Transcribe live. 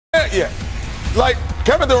Durant yet. Like,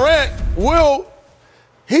 Kevin Durant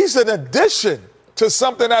he's an addition to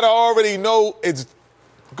something that I already know is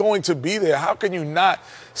going to be there. How can you not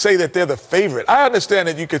say that they're the favorite? I understand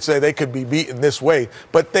that you could say they could be beaten this way,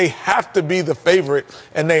 but they have to be the favorite,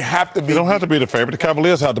 and they have to be. They don't have to be the favorite. The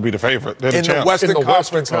Cavaliers have to be the favorite. They're in the Western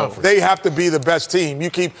Conference. They have to be the best team. You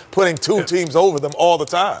keep putting two teams over them all the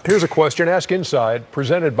time. Here's a question, Ask Inside,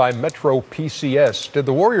 presented by Metro PCS. Did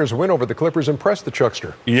the Warriors win over the Clippers impress the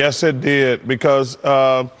Chuckster? Yes, it did, because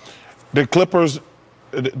the Clippers,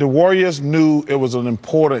 the Warriors knew it was an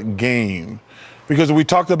important game. Because we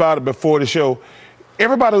talked about it before the show.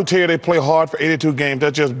 Everybody who tell you they play hard for 82 games,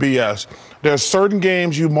 that's just BS. There are certain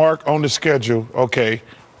games you mark on the schedule, okay,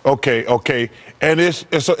 and it's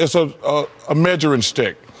a measuring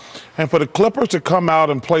stick. And for the Clippers to come out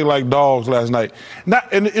and play like dogs last night.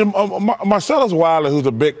 Marcellus Wilder, who's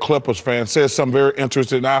a big Clippers fan, says something very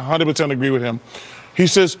interesting, and I 100% agree with him. He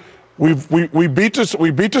says, we beat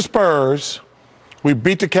the Spurs, we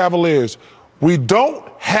beat the Cavaliers. We don't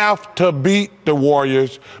have to beat the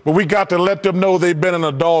Warriors, but we got to let them know they've been in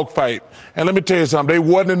a dogfight. And let me tell you something, they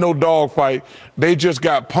wasn't in no dogfight. They just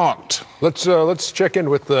got punked. Let's check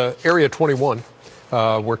in with Area 21.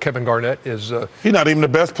 Where Kevin Garnett is. He's not even the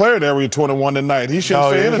best player in Area 21 tonight. He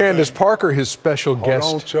shouldn't say anything. Candace Parker, his special guest.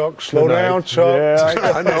 Hold on, Chuck. Slow down, Chuck.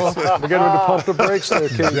 Yeah, I know. We're getting to pump the brakes there,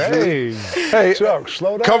 KG. Hey, Chuck,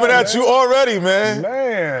 slow down. Coming at you already, man.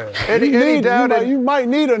 Any doubt? You might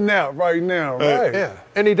need a nap right now, right? Yeah.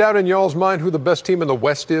 Any doubt in y'all's mind who the best team in the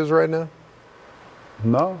West is right now?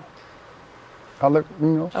 No. I'll let you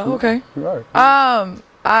know. Oh, okay. Right.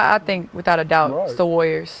 I think without a doubt it's the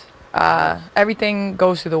Warriors. Everything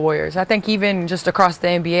goes through the Warriors. I think even just across the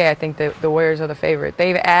NBA, I think the Warriors are the favorite.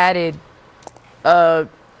 They've added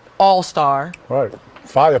all-star. Right.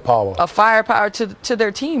 Firepower. A firepower to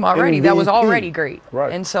their team already. MVP. That was already great.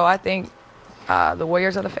 Right. And so I think the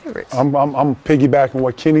Warriors are the favorites. I'm piggybacking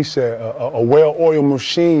what Kenny said. A well-oiled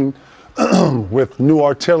machine with new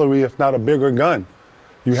artillery, if not a bigger gun.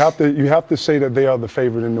 You have to say that they are the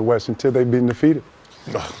favorite in the West until they've been defeated.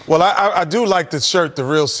 Well, I do like the shirt, the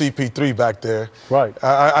real CP3 back there. Right.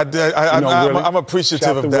 I'm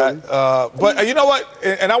appreciative of that. But you know what?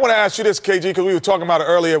 And I want to ask you this, KG, because we were talking about it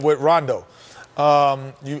earlier with Rondo.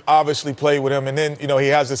 You obviously played with him, and then, he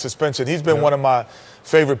has the suspension. He's been one of my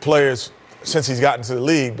favorite players since he's gotten to the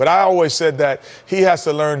league. But I always said that he has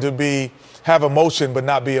to learn to have emotion but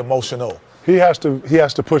not be emotional. He has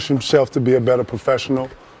to push himself to be a better professional.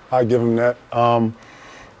 I give him that.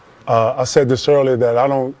 I said this earlier that I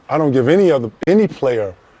don't give any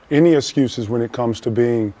player any excuses when it comes to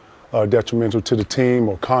being detrimental to the team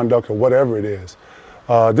or conduct or whatever it is.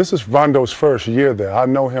 This is Rondo's first year there. I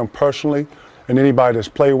know him personally, and anybody that's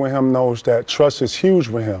played with him knows that trust is huge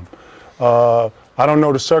with him. I don't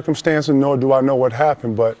know the circumstances, nor do I know what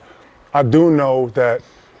happened, but I do know that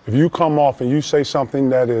if you come off and you say something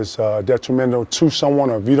that is detrimental to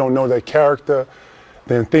someone, or if you don't know their character,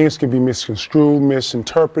 then things can be misconstrued,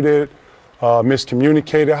 misinterpreted,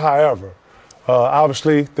 miscommunicated, however.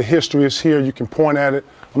 Obviously, the history is here. You can point at it.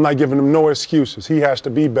 I'm not giving him no excuses. He has to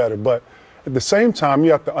be better. But at the same time,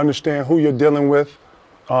 you have to understand who you're dealing with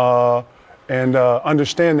and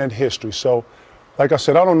understand that history. So, like I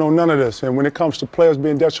said, I don't know none of this. And when it comes to players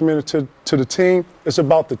being detrimental to the team, it's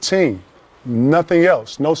about the team, nothing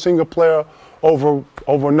else. No single player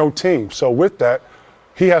over no team. So with that,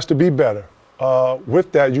 he has to be better.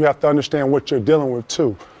 With that, you have to understand what you're dealing with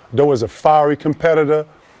too. Though is a fiery competitor,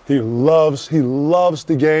 he loves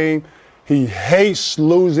the game. He hates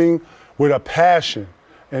losing with a passion.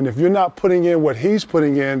 And if you're not putting in what he's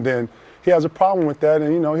putting in, then he has a problem with that.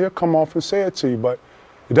 And he'll come off and say it to you. But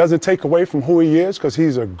it doesn't take away from who he is, because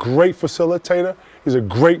he's a great facilitator. He's a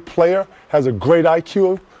great player, has a great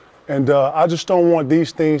IQ. And I just don't want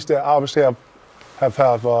these things that obviously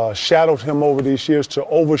have shadowed him over these years to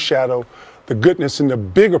overshadow the goodness and the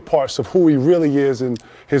bigger parts of who he really is and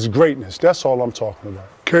his greatness. That's all I'm talking about.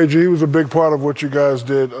 KG, he was a big part of what you guys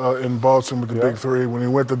did in Boston with the Big Three. When he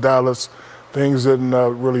went to Dallas, things didn't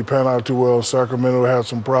really pan out too well. Sacramento had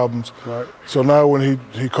some problems. Right. So now when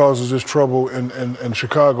he causes this trouble in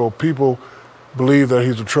Chicago, people believe that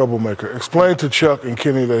he's a troublemaker. Explain to Chuck and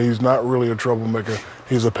Kenny that he's not really a troublemaker.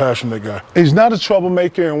 He's a passionate guy. He's not a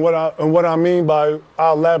troublemaker, and what I mean by,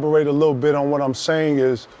 I'll elaborate a little bit on what I'm saying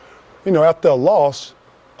is, after a loss,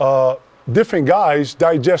 different guys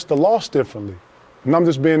digest the loss differently. And I'm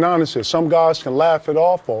just being honest here. Some guys can laugh it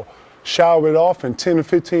off or shower it off, and 10 to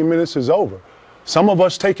 15 minutes is over. Some of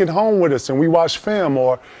us take it home with us and we watch film,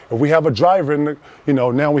 or if we have a driver in the,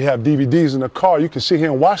 now we have DVDs in the car, you can sit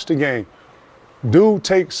here and watch the game. dude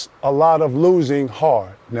takes a lot of losing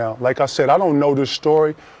hard. Now, like I said, I don't know this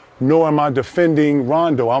story, nor am I defending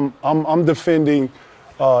Rondo. I'm defending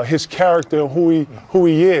his character, who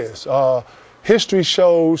he is. History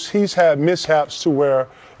shows he's had mishaps to where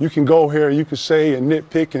you can go here, you can say and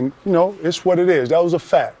nitpick, and you know it's what it is. That was the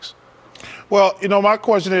facts. Well, you know, my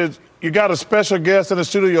question is, you got a special guest in the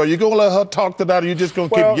studio. You gonna let her talk to that, or you just gonna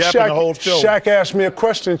keep yapping the whole show? Shaq asked me a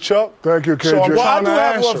question, Chuck. Thank you, KJ. So well, I do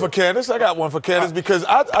have one for Candace. I got one for Candace because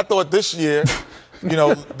I thought this year, you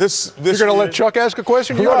know, this You're going to let Chuck ask a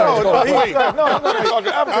question? No, I'm not talking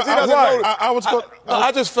because he doesn't know.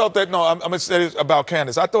 I just felt that, I'm going to say this about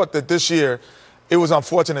Candace. I thought that this year it was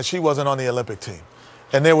unfortunate she wasn't on the Olympic team.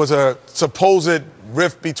 And there was a supposed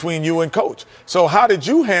rift between you and Coach. So how did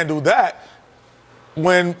you handle that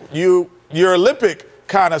when your Olympic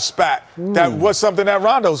kind of spat? That was something that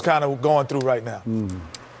Rondo's kind of going through right now.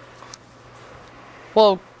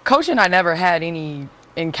 Well, Coach and I never had any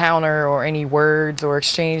encounter or any words or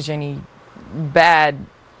exchange any bad,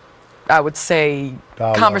 I would say,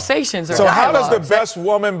 conversations. Or so how does the best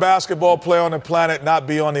woman basketball player on the planet not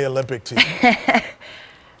be on the Olympic team?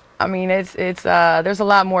 I mean, there's a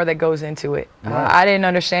lot more that goes into it. I didn't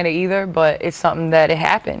understand it either, but it's something that it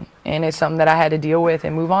happened, and it's something that I had to deal with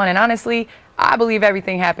and move on. And honestly, I believe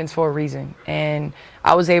everything happens for a reason, and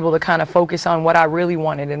I was able to kind of focus on what I really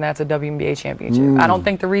wanted, and that's a WNBA championship. I don't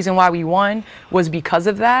think the reason why we won was because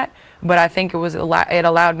of that, but I think it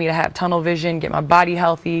allowed me to have tunnel vision, get my body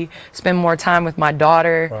healthy, spend more time with my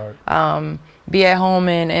daughter, be at home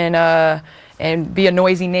and be a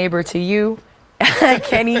noisy neighbor to you,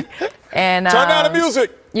 Kenny. And turn down the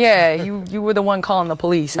music. Yeah, you were the one calling the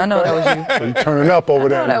police. I know that was you. So you turning up over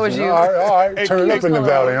there. That was you. All right. Hey, turning up in the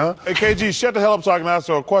valley, huh? Hey, KG, shut the hell up so I can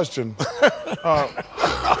answer a question. So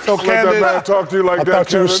Candace, let that man talk to you like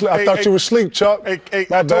that, I thought you were asleep, Chuck. Hey,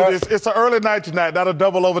 I told you, it's an early night tonight, not a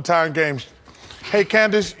double overtime game. Hey,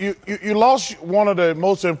 Candace, you lost one of the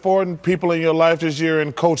most important people in your life this year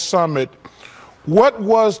in Coach Summit. What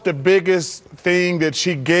was the biggest thing that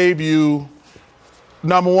she gave you,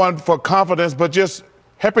 number one, for confidence, but just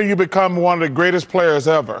helping you become one of the greatest players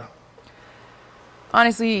ever?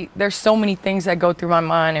 Honestly, there's so many things that go through my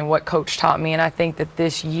mind and what Coach taught me, and I think that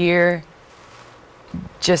this year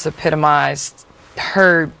just epitomized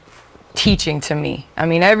her teaching to me. I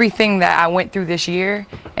mean, everything that I went through this year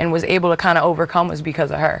and was able to kind of overcome was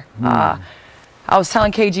because of her. I was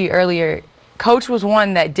telling KG earlier, Coach was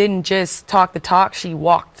one that didn't just talk the talk, she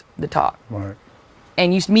walked the talk. Right.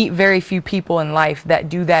 And you meet very few people in life that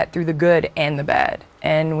do that through the good and the bad.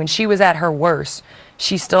 And when she was at her worst,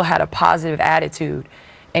 she still had a positive attitude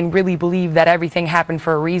and really believed that everything happened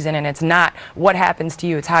for a reason, and it's not what happens to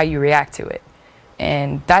you, it's how you react to it.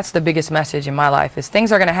 And that's the biggest message in my life is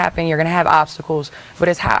things are going to happen, you're going to have obstacles, but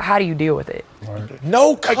it's how do you deal with it? Right.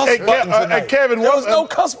 No cuss button tonight. Kevin, there was no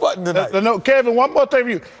cuss button tonight. No, Kevin, one more thing for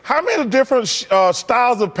you. How many different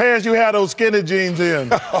styles of pants you had those skinny jeans in?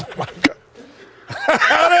 Oh, my God.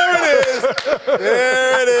 There it is.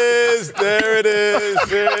 There it is. There it is.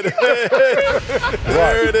 There it is.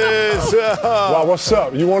 There it is. Wow, what's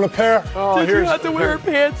up? You want a pair? Oh, did you have to wear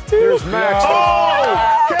pants too? Here's Max.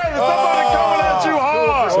 Oh! Kevin, somebody coming at you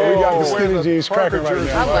hard. So you got the skinny jeans cracking right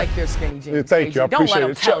now. I like your skinny jeans. Yeah, thank you. I appreciate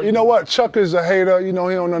it. Chuck, you know what? Chuck is a hater. You know,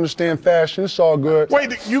 he don't understand fashion. It's all good. Wait,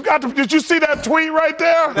 did you see that tweet right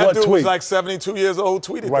there? That what dude tweet? was like 72 years old,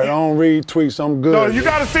 tweeted Right, that. I don't read tweets. I'm good. No, you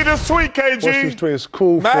got to see this tweet, KG. What's this tweet? It's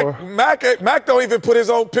cool for... Mac don't even put his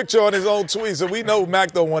own picture on his own tweet, so we know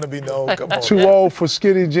Mac don't want to be known. Come on. Too old for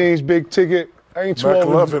skinny jeans, big ticket. I ain't too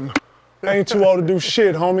old. I ain't too old to do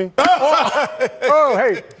shit, homie. Oh,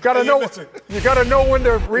 hey, you gotta know when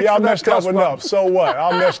to reach. Yeah, I for messed that one up. So what?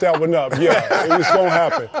 I'll mess that one up. Yeah, it's gonna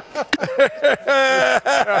happen.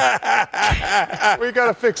 We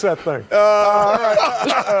gotta fix that thing.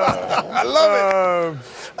 I love it.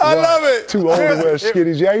 I love it. Too old to wear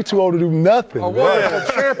skinny jeans. I ain't too old to do nothing.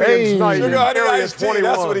 Champions night. Sugar honey iced tea.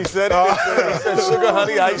 That's what he said. He said sugar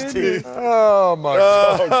honey iced tea. Oh my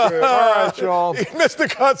God. All right, y'all. He missed the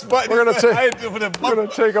cuts button. We're gonna take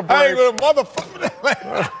a break. I ain't gonna motherfucker.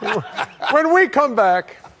 When we come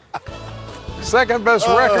back, second best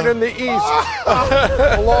record in the East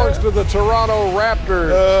belongs to the Toronto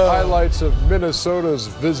Raptors. Highlights of Minnesota's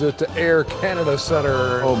visit to Air Canada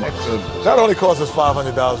Center. Oh my goodness. That only cost us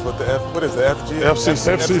 $500, but what is the FG?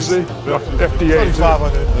 FCC? FDA.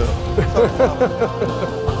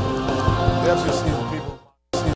 $500. The FCC.